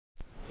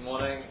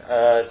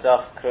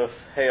Daf Kuf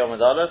Hey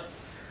Omid Aleph.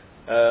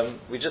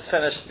 We just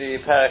finished the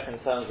parak in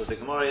terms of the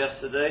Gemara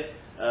yesterday.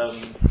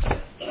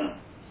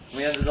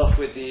 We ended off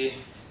with the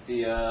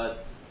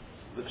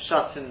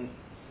pshat in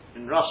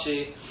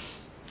Rashi,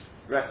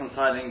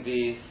 reconciling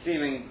the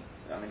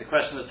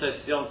question of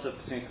Tosfos Yontif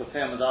between Kuf Hey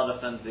Omid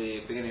Aleph and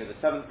the beginning of the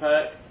seventh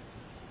parak.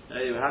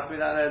 You were happy with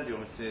that, Ed? Do you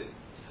want me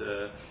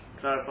to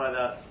clarify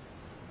that?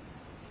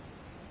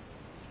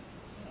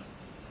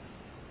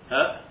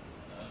 Huh?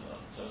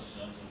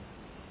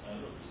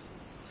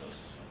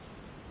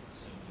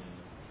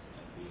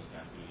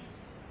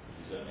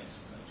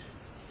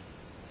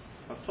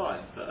 That's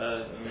fine, but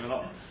we're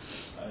not.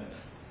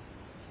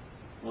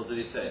 What did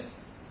he say?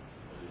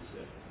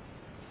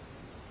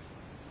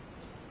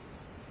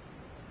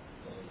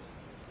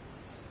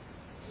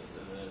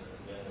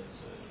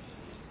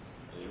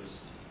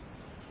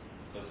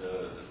 Because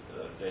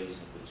there are days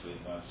in between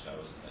one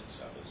Shabbos and next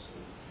Shabbos,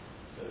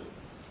 so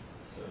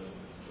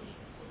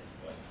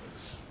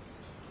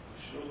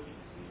surely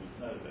he would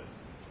know that.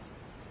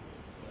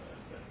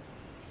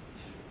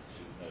 He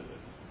should know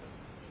that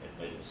it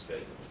made a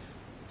mistake on the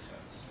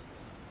Shabbos.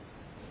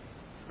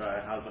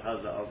 Right, how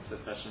does that answer the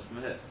question from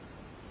here?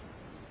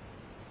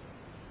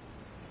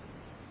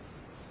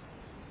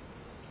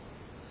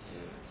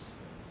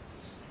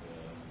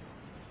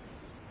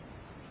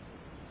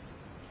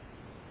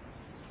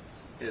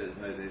 Here there's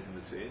no days in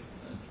between.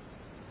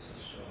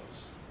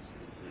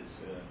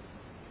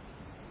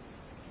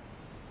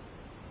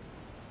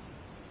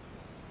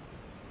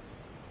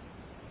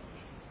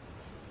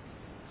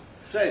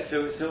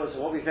 So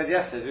what we said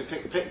yesterday is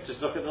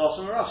just look at the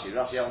Lashon of Rashi.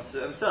 Rashi answers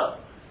it himself.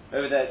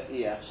 Over there,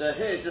 so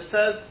here it just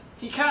says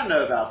he can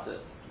know about it.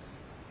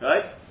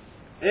 Right?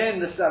 In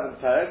the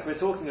seventh parak, we're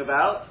talking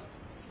about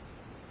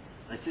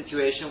a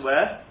situation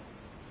where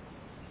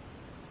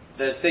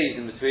there's days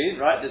in between,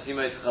 right? There's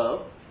Yimot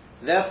Chol.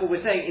 Therefore,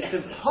 we're saying it's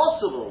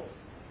impossible,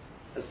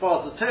 as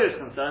far as the Torah is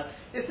concerned,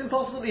 it's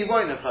impossible that he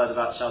won't have heard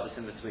about Shabbos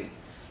in between.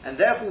 And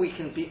therefore, we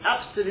can be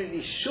absolutely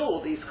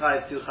sure that he's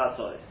chayav two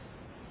chatzos.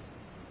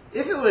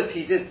 If it was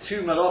he did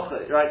two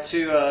malachos, right?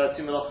 Two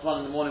malachos, one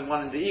in the morning,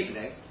 one in the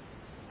evening,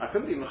 I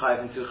couldn't be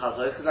chayav in two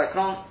chatzos because I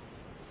can't.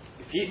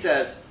 If he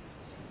says,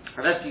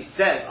 unless he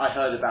says I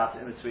heard about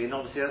it in between,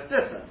 obviously that's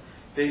different.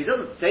 But if he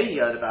doesn't say he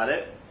heard about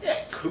it,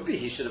 yeah, it could be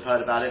he should have heard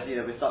about it,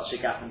 with such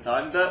a gap in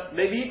time, but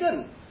maybe he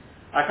didn't.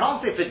 I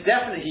can't say for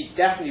definite he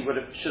definitely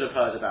should have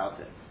heard about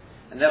it,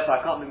 and therefore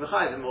I can't be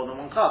mechayiv in more than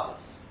one chatos.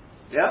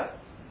 Yeah.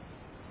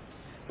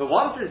 But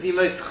once there's the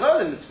most chol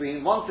in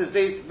between, once there's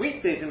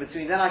weekdays in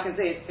between, then I can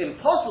say it's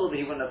impossible that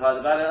he wouldn't have heard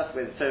about it. That's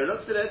the way the Torah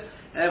looks at it,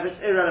 and it's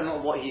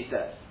irrelevant what he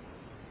says.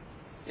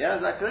 Yeah,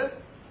 is that clear?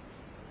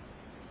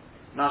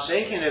 Now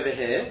shaking over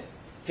here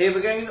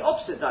we're going in the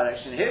opposite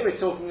direction. Here we're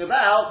talking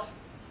about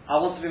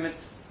I want to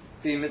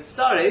be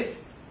mitzaref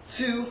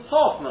two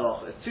half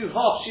malachos, two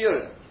half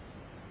shiurim,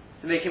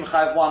 to make him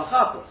chayav one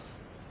chatos.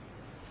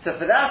 So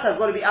for that I've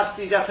got to be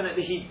absolutely definite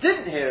that he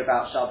didn't hear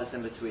about Shabbos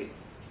in between.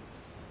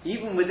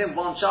 Even within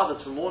one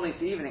Shabbos from morning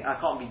to evening, I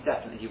can't be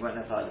definite he won't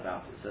have heard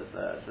about it, says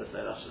Rosh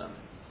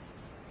Hashanah.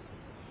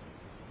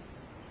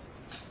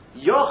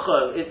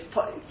 Yochel,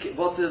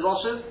 what's the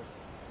Rosh?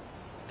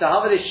 To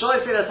have it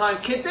shoyf at a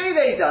time, kidei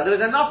leida, there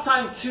was enough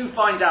time to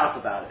find out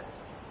about it.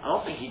 I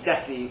don't think he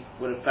definitely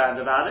would have found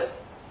about it.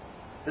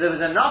 But there was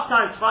enough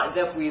time to find,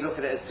 therefore we look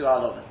at it as two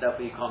alomas,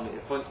 therefore you can't be,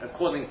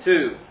 according to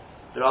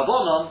the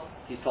Rabbanon,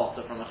 he's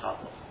potter from a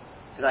chatos.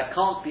 Because I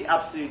can't be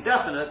absolutely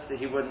definite that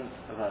he wouldn't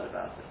have heard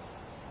about it.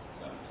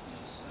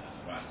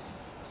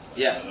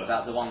 Yeah,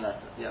 about the one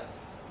letter, yeah.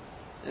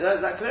 Is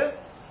that clear?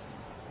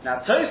 Now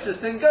Tosfos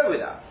didn't go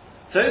with that.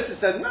 Tosfos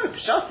said, no,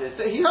 Pshat is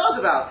that he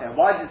heard about him.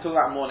 Why did he talk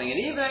about morning and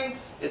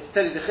evening? It's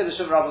telling the Chiddush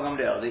of Rabbi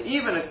Gamliel.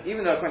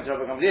 Even though according to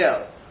Rabbi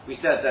Gamliel,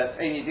 we said that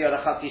Ein Yidiyah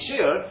Lachat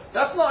Yishur,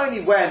 that's not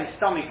only when his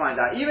stomach finds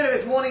out. Even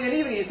if it's morning and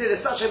evening, you say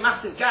there's such a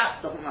massive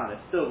gap, doesn't matter.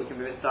 Still, we can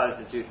be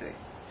started to two things.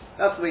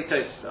 That's the way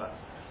Tosfos starts.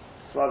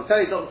 So I will tell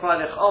you, Dr.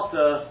 Friedrich,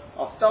 after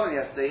studying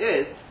yesterday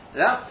is,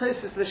 that's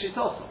Tosfos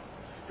L'Shitosom.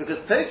 Because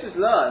Tosfos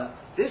learned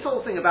this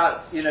whole thing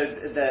about,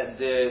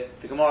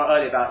 the Gemara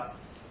earlier about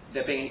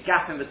there being a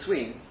gap in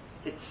between,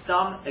 it's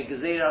stam a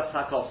Gezeras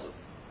HaKosov.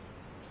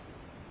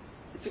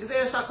 It's a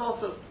Gezeras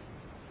HaKosov.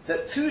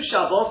 That two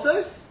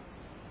Shabbosos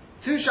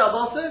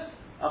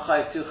are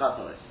chayav two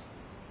chatos.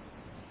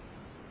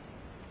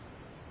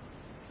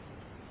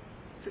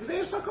 It's a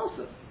Gezeras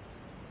HaKosov.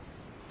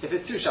 If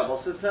it's two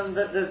Shabbosos, then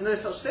there's no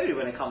such theory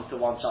when it comes to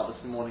one Shabbos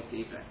from morning to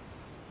evening.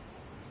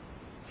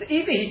 So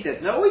either he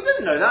did know or he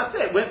didn't know, that's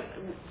it.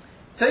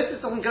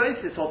 Tosfos doesn't go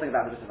into this whole thing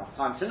about there was enough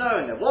time to know,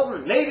 and there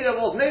wasn't, maybe there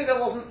was, maybe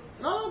there wasn't.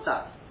 No, not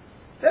that.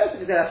 There's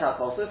the Gezeras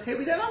HaKosov, here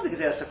we don't have the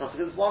Gezeras HaKosov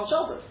because it's one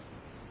Shabbos.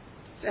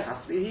 So it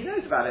has to be, he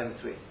knows about it in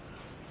between.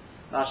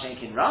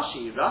 Mashenk in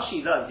Rashi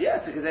learns,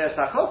 yes, the Gezeras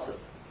HaKosov.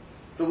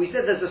 But we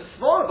said there's a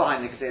svara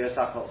behind the Gezeras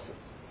HaKosov.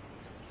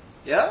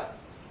 Yeah?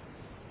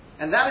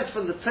 And that is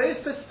from the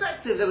Torah's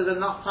perspective, there was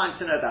enough time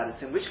to know about it,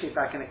 in which case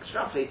I can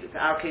extrapolate it to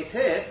our case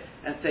here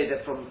and say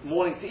that from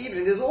morning to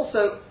evening there's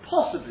also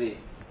possibly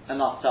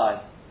enough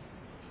time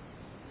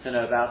to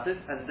know about it,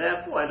 and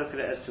therefore I look at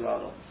it as 2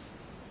 alons.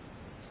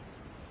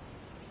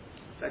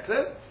 Is that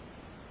clear?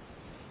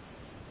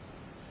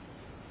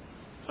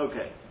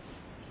 Okay.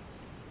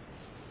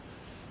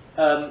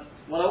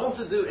 What I want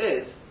to do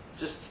is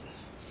just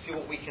see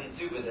what we can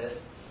do with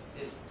it.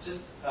 Is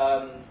just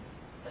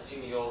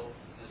assuming you're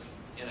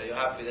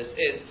happy with this.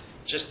 Is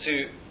just to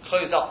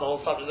close up the whole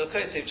subject of the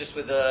Kosef just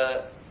with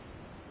a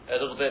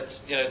little bit,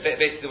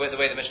 basically the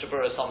way the Mishnah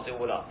Berurah sums it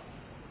all up.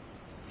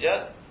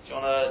 Yeah. Do you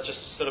want to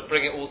just sort of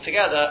bring it all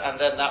together, and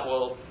then that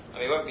will.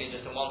 I mean, it won't be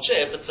just in one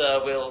chair, but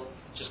we'll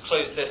just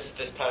close this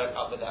parak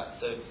up with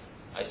that. So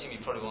I assume you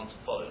probably want to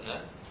follow,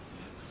 no?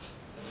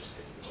 Let me just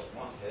get the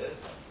one here.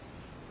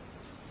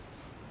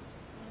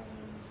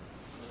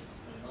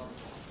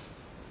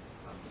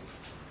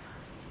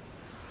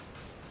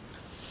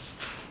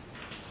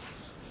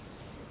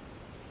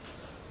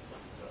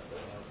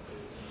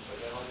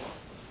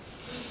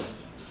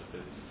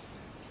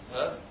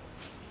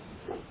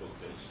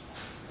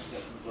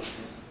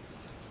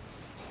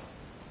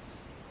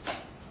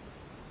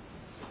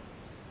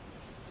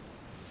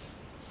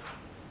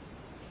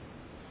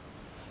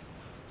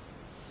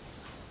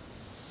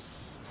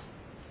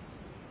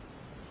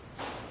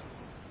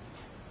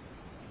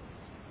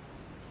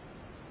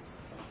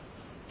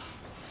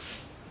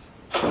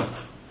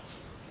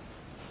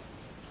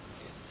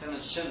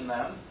 Shin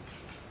Mem,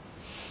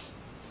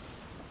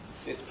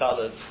 it's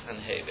Daled and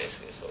Hay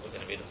basically is what we're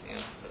going to be looking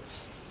at.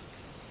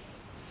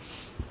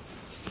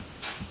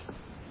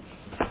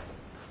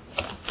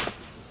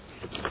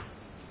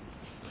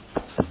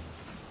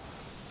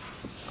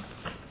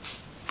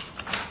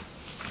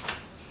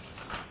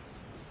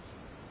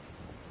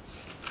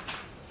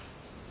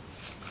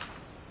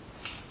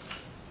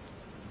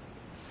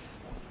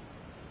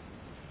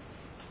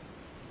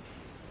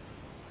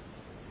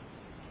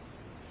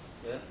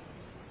 Yeah?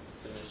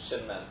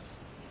 Shin Mem.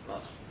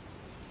 Not.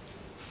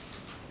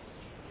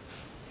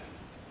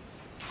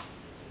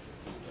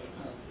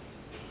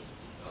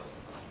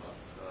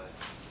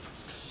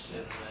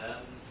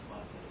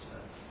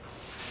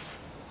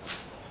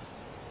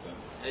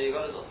 There you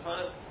got it on the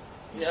phone?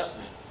 Yeah.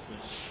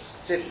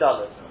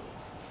 $6.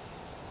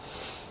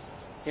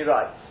 He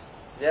writes.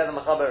 Yeah, the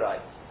Machaber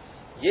writes.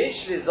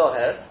 Yesh li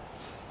zoher.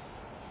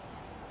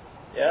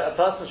 Yeah, a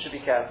person should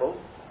be careful.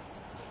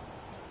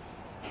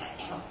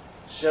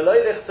 Shaloi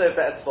lichto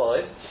be'etzboi.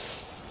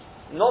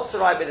 Not to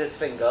write with his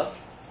finger.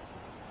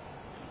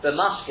 The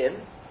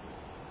mashkin.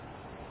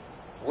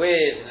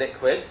 With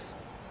liquid.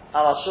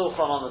 Ala shulchan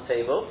on the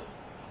table.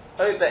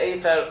 O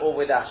be'efer or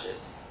with ashes.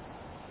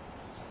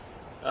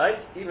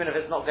 Right? Even if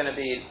it's not going to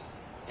be,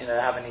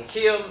 have any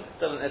kiyum, it's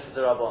still an issa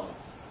d'rabbanan.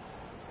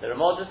 The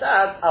Ramah just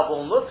adds,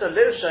 Avol mutter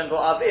lirshon bo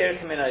avir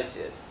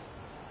kaminoisius.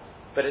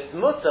 But it's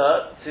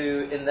mutter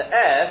to, in the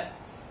air,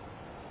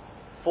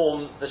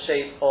 form the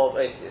shape of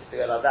osius, to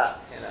go like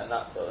that, and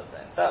that sort of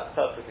thing. That's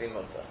perfectly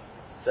mutter,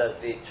 says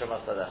the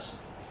Trumas Hadash.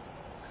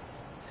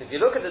 So if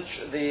you look at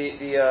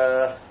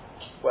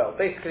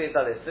basically it's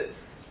like this.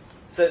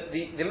 So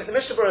the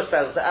Mishnah Berurah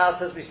spells it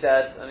out, as we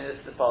said. I mean,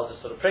 this is part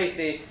just sort of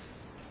crazy.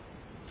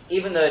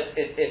 Even though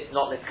it's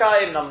not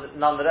niskayim,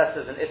 nonetheless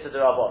there's an issa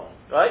d'rabbanan,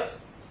 right?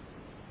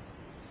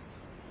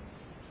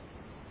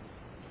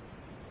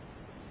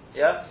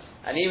 Yeah,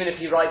 and even if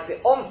he writes it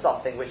on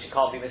something which you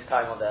can't be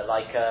niskayim on there,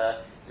 like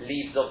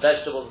leaves of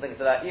vegetables and things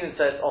like that, even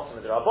so it's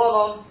osam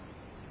d'rabbanan.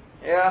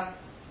 Yeah,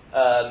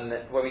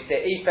 when we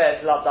say efer,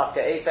 it's lav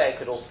dafka efer, it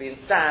could also be in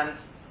sand,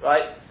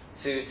 right?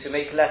 To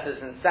make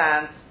letters in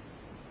sand,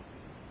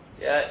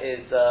 yeah,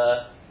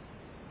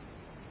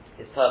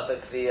 is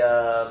perfectly,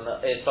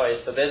 it's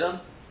forbidden,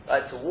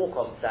 right, to walk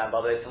on sand,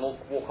 by the way, to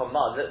walk on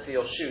mud. Let's say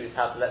your shoes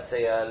have,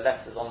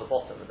 letters on the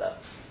bottom of them.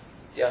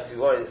 Do you have to be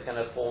worried it's going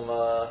to form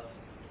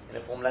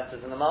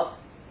letters in the mud?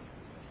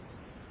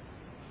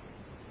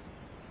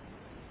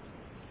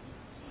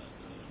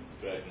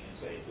 Dragging a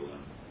table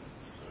and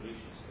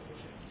solutions.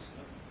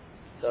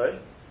 Sorry?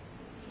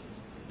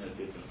 No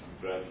different from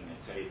dragging a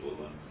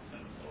table or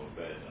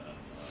bed and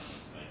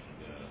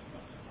making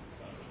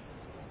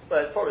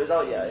Well, it's probably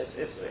not. Yeah,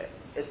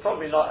 it's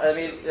probably not. I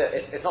mean,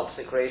 it's not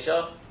Psik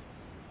Reisha.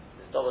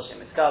 It's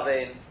Dovashim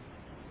Miskavein.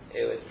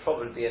 It would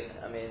probably be.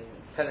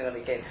 Depending on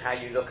again how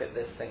you look at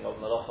this thing of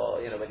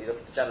Malacha. When you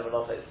look at the general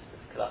Malacha, it's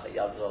Kalachat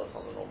Yad as well. It's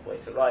not the normal way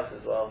to write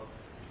as well.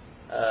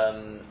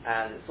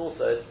 And it's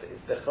also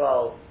it's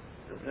Bechlal.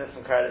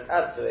 From Karelis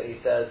adds to it. He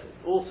says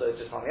also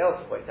just something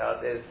else to point out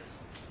is.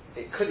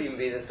 It could even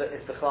be that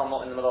it's the Chal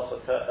not in the Malacha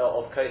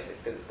of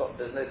Kosek, because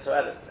there's no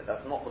To'elet in it.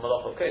 That's not the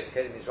Malacha of Kosek.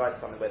 He's writing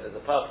something where there's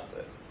a purpose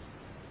to it.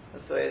 And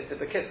so it's the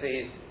Bekitza,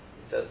 he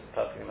says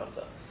perfectly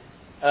mutter.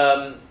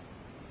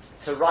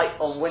 To write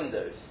on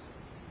windows.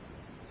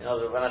 In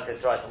other words, when I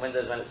say to write on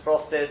windows when it's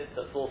frosted,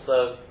 that's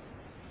also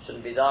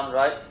shouldn't be done,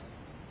 right?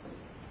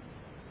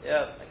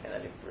 Yeah, okay,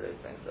 then he really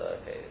brings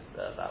it's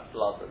about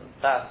blood and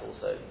fat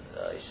also,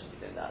 you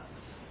shouldn't be doing that.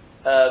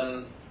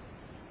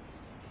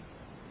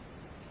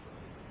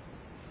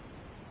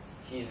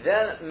 He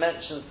then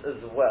mentions as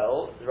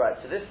well, right,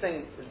 so this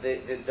thing,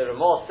 the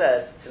Ramah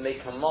says to make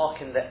a mark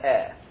in the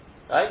air.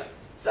 right?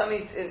 So that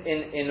means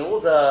in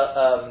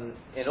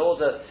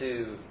order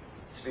to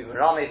be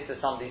meramis to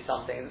somebody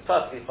something, it's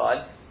perfectly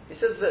fine. He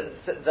says that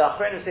the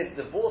Achronim say that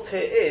the vort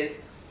here is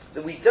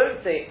that we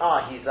don't say,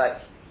 he's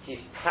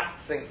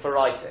practicing for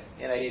writing.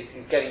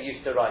 He's getting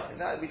used to writing.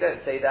 No, we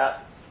don't say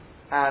that.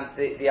 And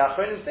the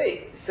Achronim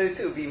say, so too,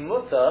 it would be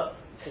mutter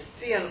to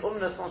see an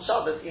umnus on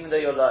Shabbos even though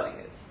you're learning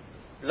it.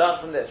 Learn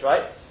from this,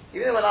 right?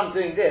 Even though when I'm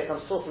doing this,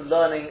 I'm sort of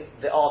learning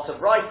the art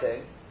of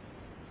writing,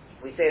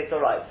 we say it's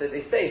alright. So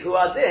they say, who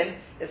are in,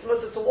 it's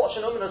mutter to watch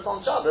an umnus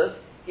on Shabbos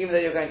even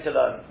though you're going to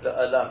learn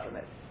from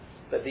it.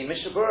 But the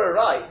Mishnah Berurah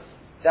writes,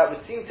 that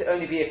would seem to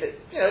only be if it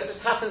just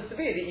happens to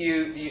be that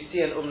you see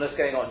an umnus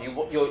going on.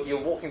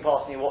 You're walking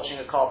past and you're watching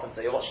a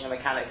carpenter, you're watching a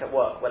mechanic at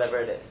work, whatever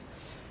it is.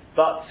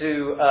 But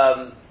to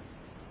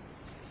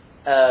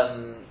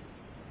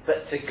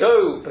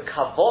go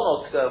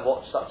b'kavono to go and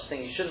watch such a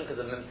thing, you shouldn't, because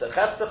of mimtza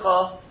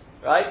cheftecha,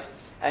 right?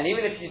 And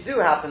even if you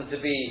do happen to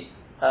be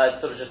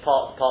sort of just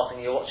passing,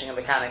 you're watching a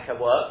mechanic at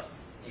work,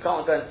 you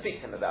can't go and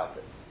speak to him about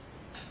it.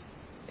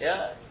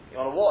 Yeah, you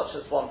want to watch,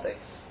 that's one thing.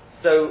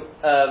 So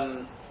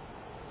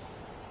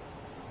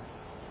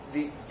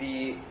the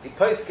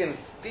poskim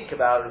speak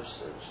about, which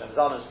Shem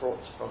Zalman has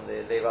brought from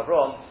the Lev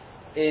Avram,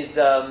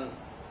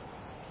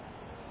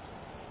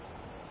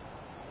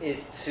 is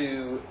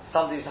to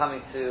somebody who's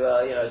having to,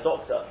 a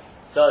doctor,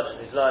 surgeon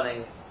who's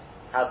learning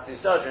how to do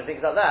surgery and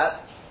things like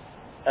that.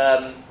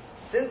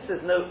 Since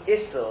there's no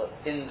issur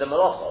in the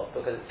malacha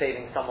because it's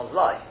saving someone's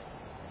life,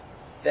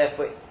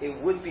 therefore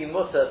it would be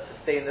mutter to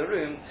stay in the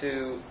room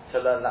to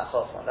learn that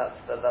chachma. That's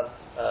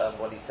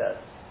what he says.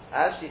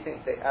 I actually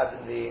think they add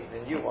in the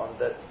new one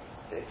that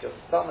if you're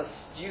still a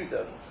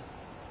student,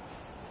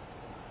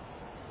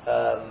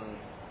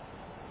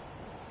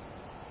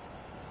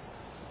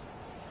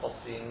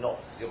 possibly not,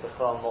 you're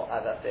not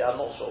at that day. I'm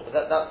not sure, but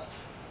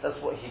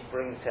that's what he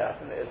brings here. I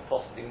think there's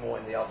possibly more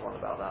in the other one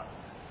about that.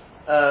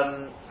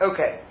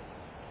 Okay.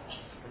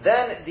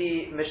 Then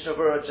the Mishnah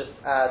Berurah just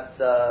adds,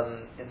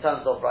 in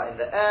terms of writing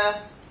the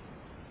air,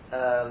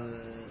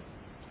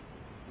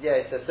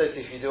 it says, so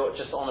if you do it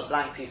just on a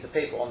blank piece of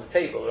paper on the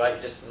table, right,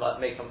 just like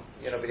make them,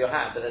 with your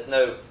hand, but there's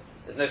no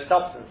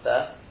substance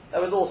there, that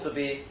would also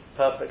be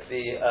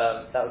perfectly,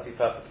 that would be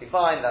perfectly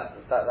fine, that's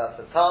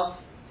a task,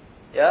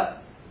 yeah?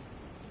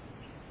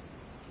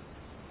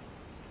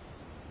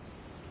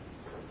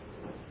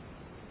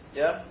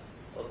 Yeah?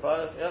 Or the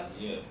pilot, yeah?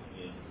 Yeah.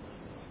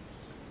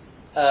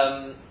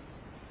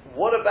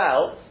 What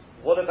about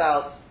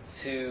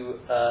to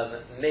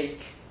make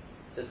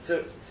the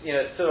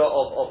surah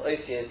of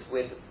Osiyas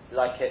with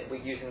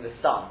using the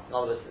sun? In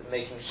other words,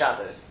 making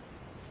shadows.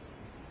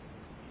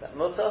 Is that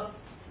mutter?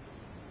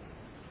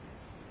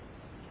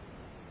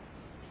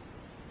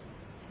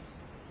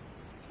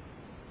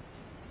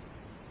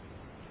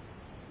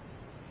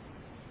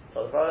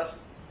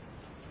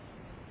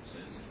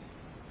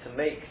 To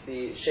make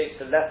the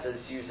shapes of letters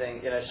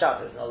using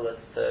shadows. In other words,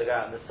 to go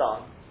out in the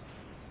sun.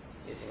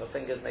 Using your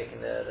fingers, making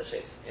the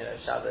shapes,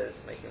 shadows,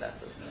 making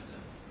letters.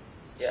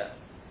 Yeah.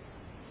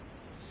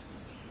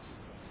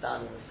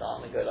 Stand in the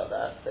sun and go like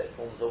that, so it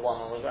forms a one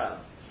on the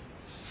ground.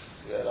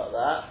 You go like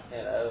that,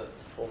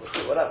 form a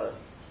two, whatever.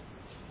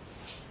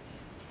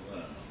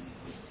 Well,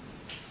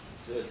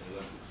 certainly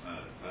won't be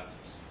cloud of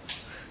patterns,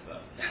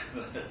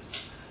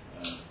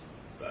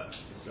 but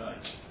it's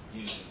right.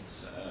 Using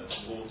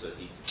water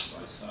heated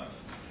by sun,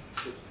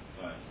 could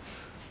find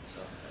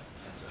some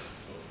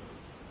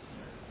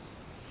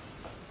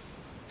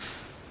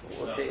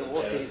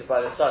Water heated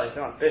by the sun, it's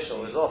not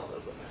official, it's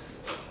also.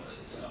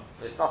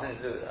 There's nothing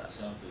to do with that.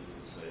 Some people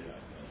will say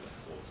that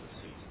water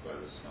heated by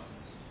the sun.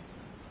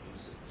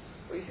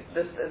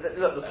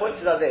 Look, the point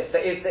is like this: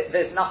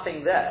 there's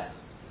nothing there.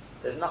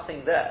 There's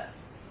nothing there.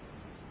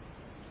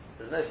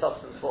 There's no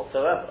substance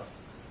whatsoever.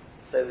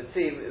 So it would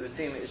seem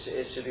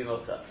it should be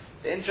mutter.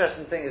 The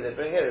interesting thing is they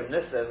bring here Ibn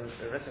Nissim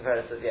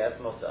says, yeah,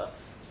 it's mutter.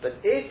 But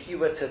if you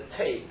were to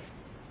take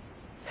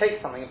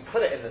something and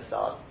put it in the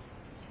sun,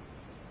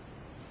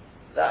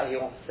 that he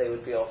wants to say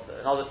would be also.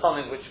 In other words,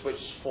 something which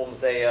forms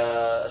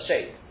a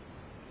shape,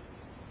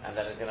 and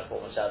then it's going to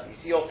form a shadow. You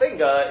see, your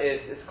finger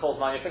is cold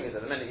on your fingers.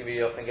 At the minute you move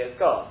your finger, it's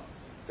gone.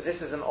 But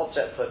this is an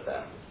object put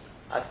there.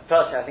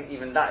 Personally, I think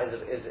even that is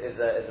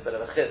a bit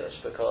of a chiddush,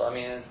 because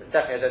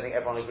definitely I don't think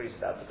everyone agrees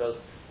with that, because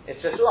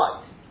it's just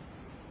light.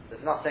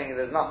 There's nothing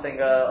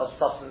of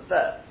substance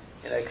there.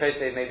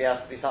 Kote maybe has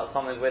to be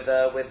something with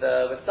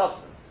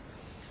substance.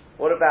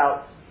 What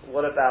about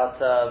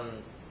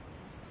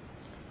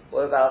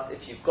if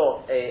you've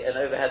got an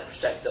overhead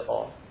projector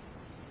on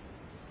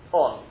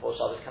for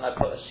Shabbos? Can I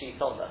put a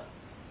sheet on there?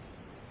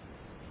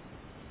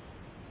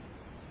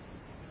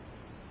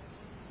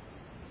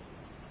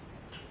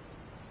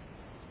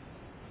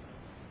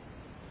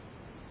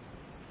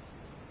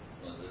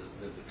 Well,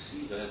 the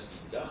ksiva has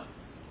been done.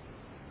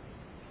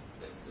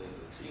 The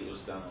ksiva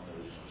was done on the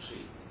original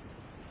sheet.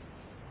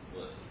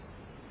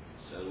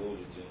 So all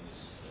you're doing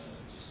is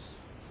just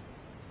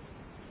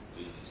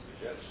doing these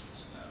projections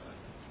now.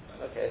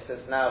 Okay, so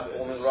it's now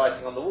forming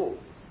writing on the wall.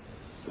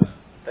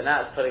 But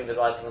now it's putting the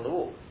writing on the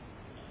wall.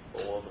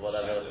 or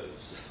whatever.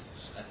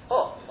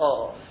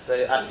 So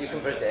as you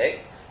can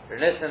predict,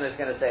 Renissan is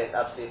going to say it's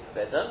absolutely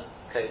forbidden,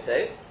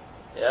 kote,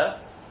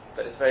 yeah,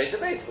 but it's very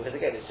debatable because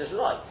again it's just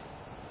light.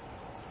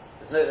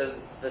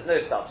 There's no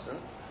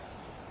substance.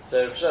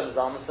 So Rav Shlomo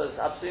Zalman says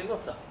it's absolutely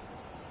mutter.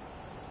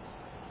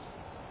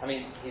 I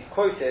mean, he's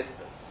quoted.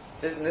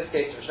 In this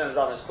case, Rav Shlomo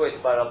Zalman is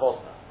quoted by Rav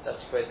Osner. That's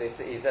quoted.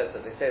 He says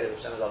that they say that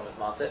Rav Shlomo Zalman is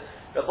matter.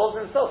 Rav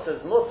Osner himself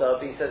says mutter,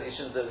 but he says you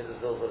shouldn't do it because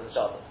of Zilzal and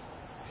Shabbos.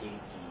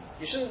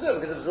 You shouldn't do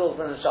it because of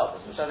Zilzal and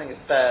Shabbos, which I think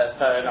is fair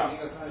enough.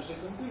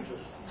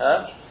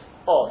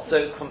 So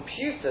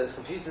computers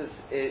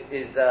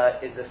is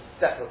a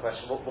separate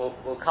question.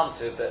 We'll come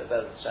to it a bit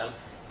about Hashem.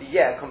 But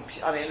yeah,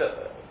 I mean, look.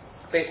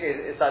 Basically,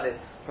 it's like this.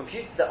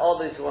 Computers, there are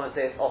those who want to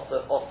say it's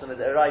often as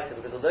a writer,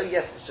 because although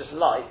yes, it's just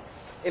light,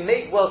 it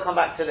may well come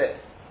back to this.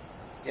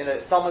 You know,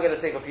 some are going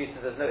to say computers,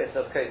 there's no issue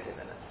of coating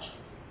in it.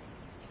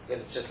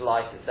 It's just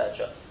light,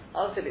 etc.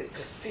 I'll say it's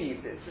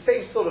perceived. It's the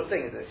same sort of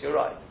thing as this. You're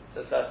right,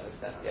 to a certain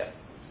extent. Yeah.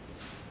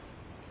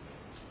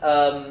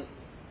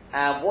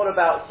 And what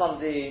about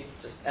somebody?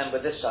 Just end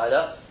with this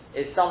shaila.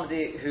 Is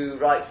somebody who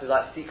writes with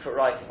like secret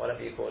writing,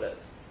 whatever you call it.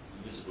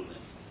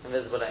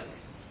 Invisible ink.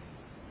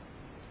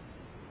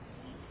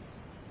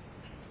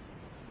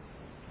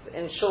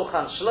 In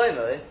Shulchan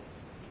Shlomo,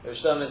 Rav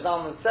Shlomo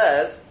Zalman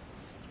says,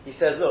 he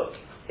says, look,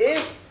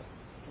 if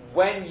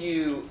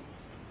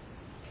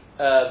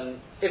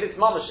it's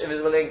mamash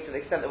invisible ink to the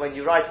extent that when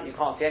you write it you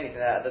can't see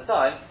anything there at the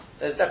time,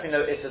 there's definitely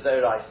no issa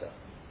d'oraisa.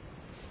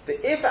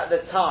 But if at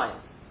the time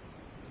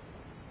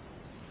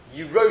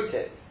you wrote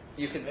it,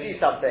 you can see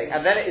something,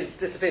 and then it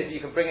disappears,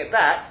 you can bring it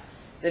back,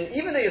 then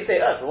even though you say,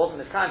 it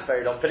wasn't miskayim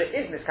very long, but it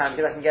is miskayim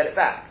because I can get it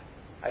back.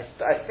 I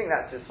think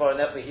that's as far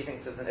enough, but he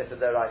thinks there's an issa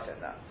d'oraisa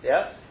in that.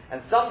 Yeah?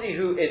 And somebody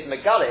who is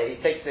megale, he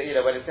takes it,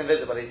 when it's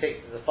invisible, he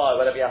takes it to the fire,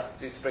 whatever he has to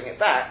do to bring it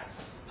back.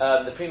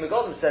 The Pri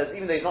Megadim says,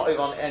 even though he's not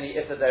over on any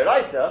issa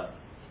d'oraisa,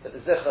 but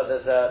the zichra,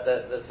 there's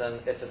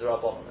an issa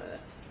d'rabbanan in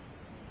it.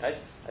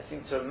 Right? I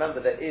seem to remember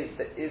there is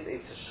a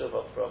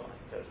teshuvah from, I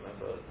don't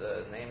remember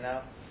the name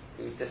now,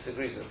 who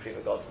disagrees with the Pri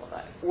Megadim on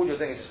that. All you're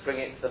doing is just bring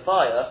it to the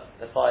fire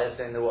is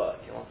doing the work.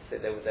 You want to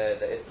sit there with the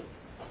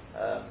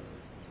issa.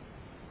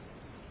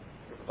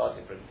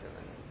 Basi brings him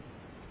in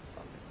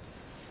something.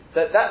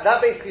 So that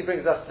basically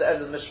brings us to the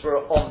end of the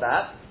Mishpura on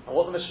that. And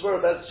what the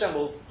Mishpura Bez Hashem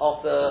will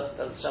after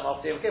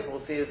Yom Kippur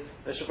we'll see is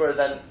the Mishpura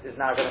then is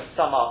now going to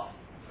sum up,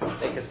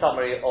 make a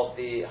summary of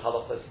the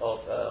halachas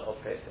of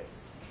Pesach.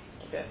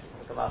 Okay,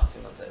 we'll come out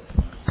 2 months later.